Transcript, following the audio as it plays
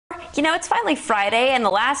you know, it's finally Friday, and the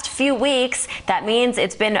last few weeks, that means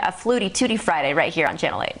it's been a Flutey-Tooty Friday right here on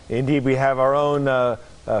Channel 8. Indeed, we have our own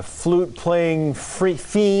flute-playing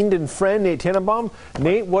fiend and friend, Nate Tannenbaum.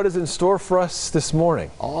 Nate, what is in store for us this morning?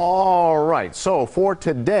 All right, so for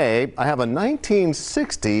today, I have a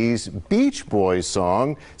 1960s Beach Boys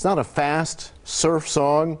song. It's not a fast surf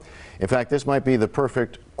song. In fact, this might be the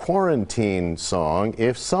perfect quarantine song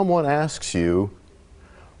if someone asks you,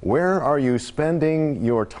 where are you spending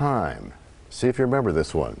your time? See if you remember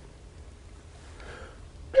this one.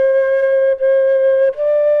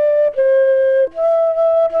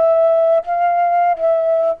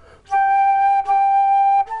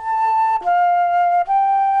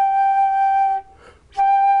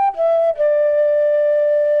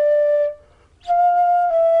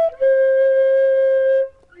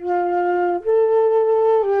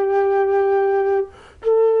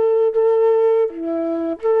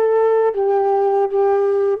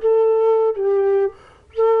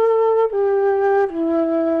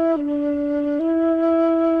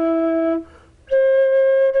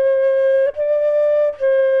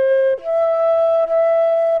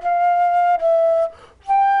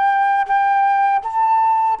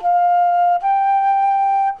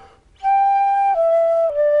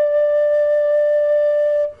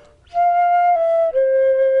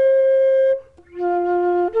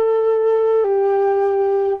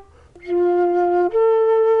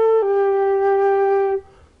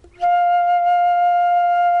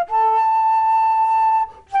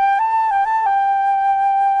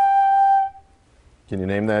 Can you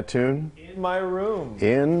name that tune? In My Room.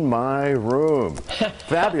 In My Room.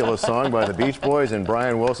 Fabulous song by the Beach Boys and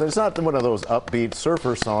Brian Wilson. It's not one of those upbeat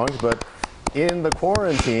surfer songs, but in the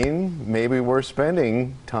quarantine, maybe we're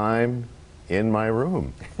spending time in my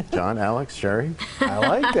room. John, Alex, Sherry? I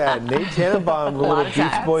like that. Nate Tannenbaum, a little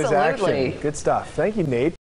Beach Boys action. Good stuff. Thank you, Nate.